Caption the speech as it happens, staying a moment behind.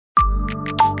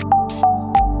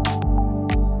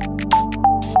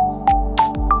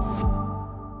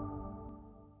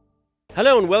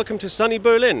Hello and welcome to sunny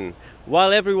Berlin.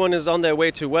 While everyone is on their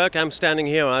way to work, I'm standing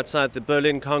here outside the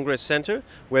Berlin Congress Center,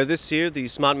 where this year the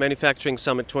Smart Manufacturing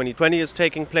Summit 2020 is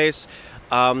taking place.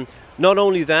 Not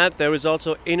only that, there is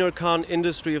also Intercon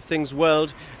Industry of Things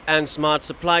World and Smart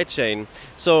Supply Chain.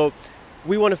 So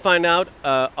we want to find out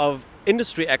of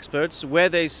industry experts where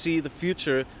they see the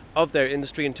future of their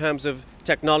industry in terms of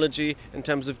technology, in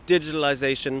terms of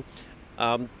digitalization.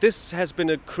 This has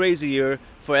been a crazy year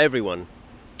for everyone.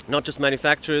 Not just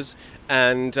manufacturers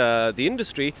and the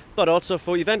industry, but also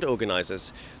for event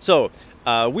organizers. So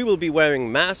we will be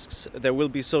wearing masks, there will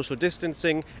be social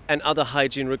distancing and other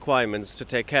hygiene requirements to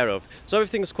take care of. So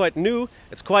everything is quite new,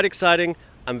 it's quite exciting.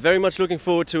 I'm very much looking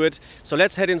forward to it. So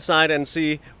let's head inside and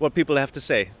see what people have to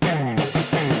say.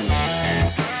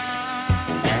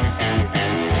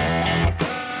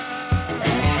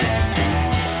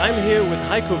 I'm here with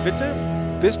Heiko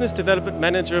Witte, Business Development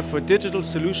Manager for Digital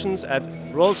Solutions at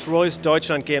Rolls-Royce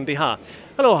Deutschland GmbH.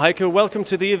 Hello Heiko, welcome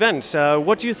to the event.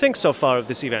 What do you think so far of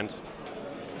this event?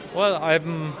 Well,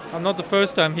 I'm not the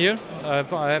first time here. I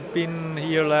have been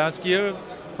here last year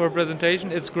for a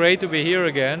presentation. It's great to be here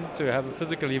again, to have a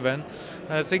physical event.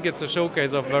 And I think it's a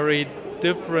showcase of very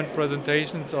different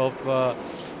presentations of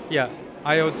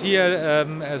IoT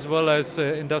as well as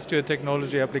industrial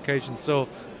technology applications. So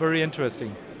very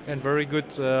interesting. And very good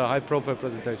high-profile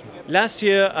presentation. Last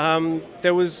year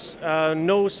there was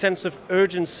no sense of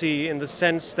urgency in the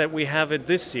sense that we have it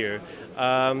this year.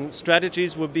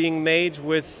 Strategies were being made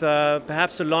with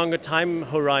perhaps a longer time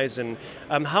horizon.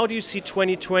 How do you see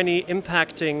 2020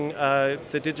 impacting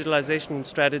the digitalization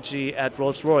strategy at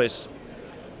Rolls-Royce?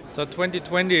 So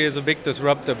 2020 is a big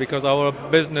disruptor because our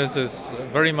business is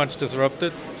very much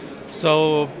disrupted.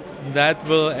 So that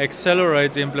will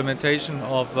accelerate the implementation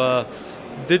of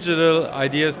digital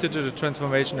ideas, digital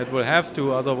transformation. It will have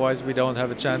to, otherwise we don't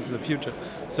have a chance in the future.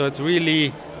 So it's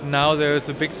really, now there is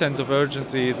a big sense of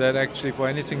urgency that actually for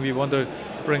anything we want to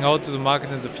bring out to the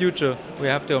market in the future, we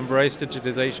have to embrace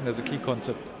digitization as a key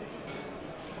concept.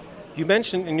 You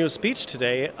mentioned in your speech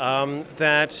today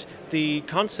that the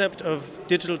concept of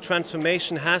digital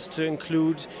transformation has to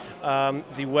include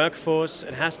the workforce,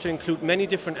 it has to include many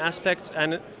different aspects,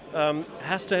 and it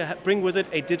has to bring with it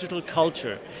a digital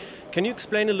culture. Can you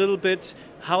explain a little bit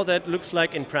how that looks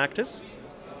like in practice?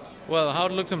 Well, how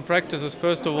it looks in practice is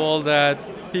first of all that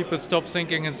people stop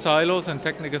thinking in silos and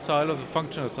technical silos and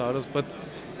functional silos, but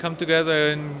come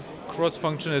together in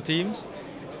cross-functional teams.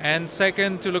 And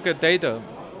second, to look at data,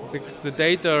 because the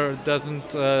data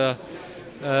doesn't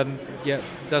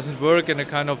work in a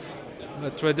kind of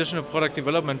a traditional product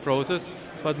development process,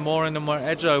 but more in a more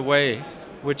agile way,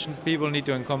 which people need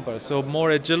to encompass. So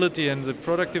more agility in the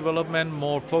product development,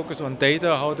 more focus on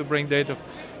data, how to bring data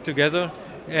together,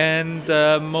 and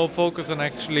more focus on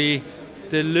actually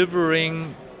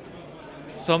delivering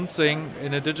something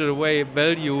in a digital way,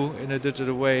 value in a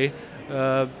digital way,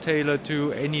 tailored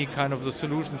to any kind of the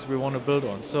solutions we want to build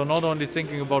on. So not only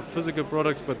thinking about physical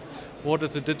products, but what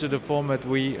is the digital format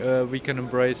we can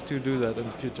embrace to do that in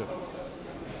the future.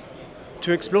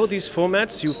 To explore these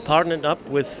formats, you've partnered up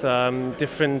with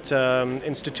different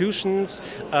institutions,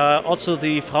 also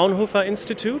the Fraunhofer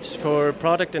Institute for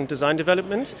Product and Design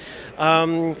Development.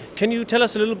 Can you tell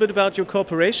us a little bit about your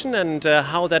cooperation and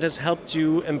how that has helped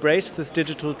you embrace this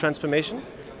digital transformation?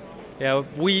 Yeah,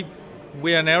 we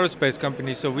are an aerospace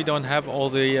company, so we don't have all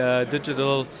the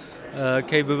digital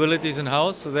capabilities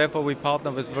in-house, so therefore we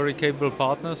partner with very capable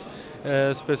partners,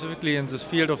 specifically in this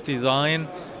field of design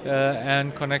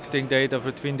and connecting data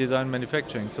between design and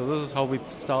manufacturing. So this is how we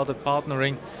started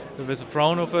partnering with the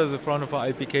Fraunhofer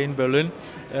IPK in Berlin,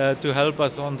 to help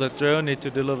us on the journey to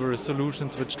deliver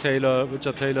solutions which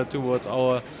are tailored towards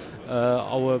our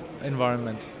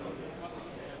environment.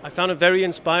 I found it very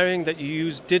inspiring that you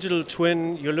use digital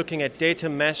twin, you're looking at data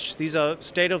mesh, these are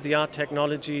state-of-the-art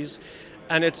technologies.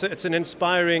 And it's an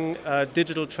inspiring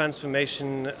digital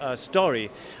transformation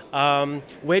story.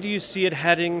 Where do you see it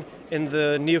heading in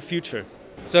the near future?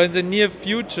 So in the near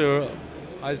future,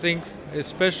 I think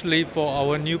especially for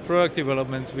our new product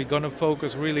developments, we're going to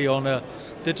focus really on a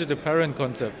digital parent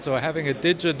concept. So having a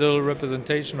digital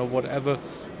representation of whatever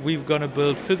we're going to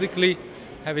build physically,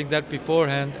 having that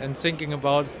beforehand and thinking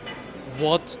about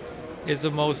what is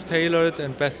the most tailored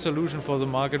and best solution for the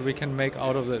market we can make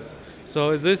out of this.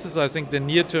 So this is, I think, the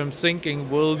near-term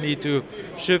thinking will need to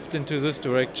shift into this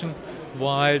direction,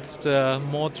 whilst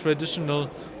more traditional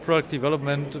product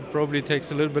development probably takes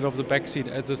a little bit of the backseat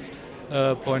at this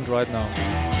point right now.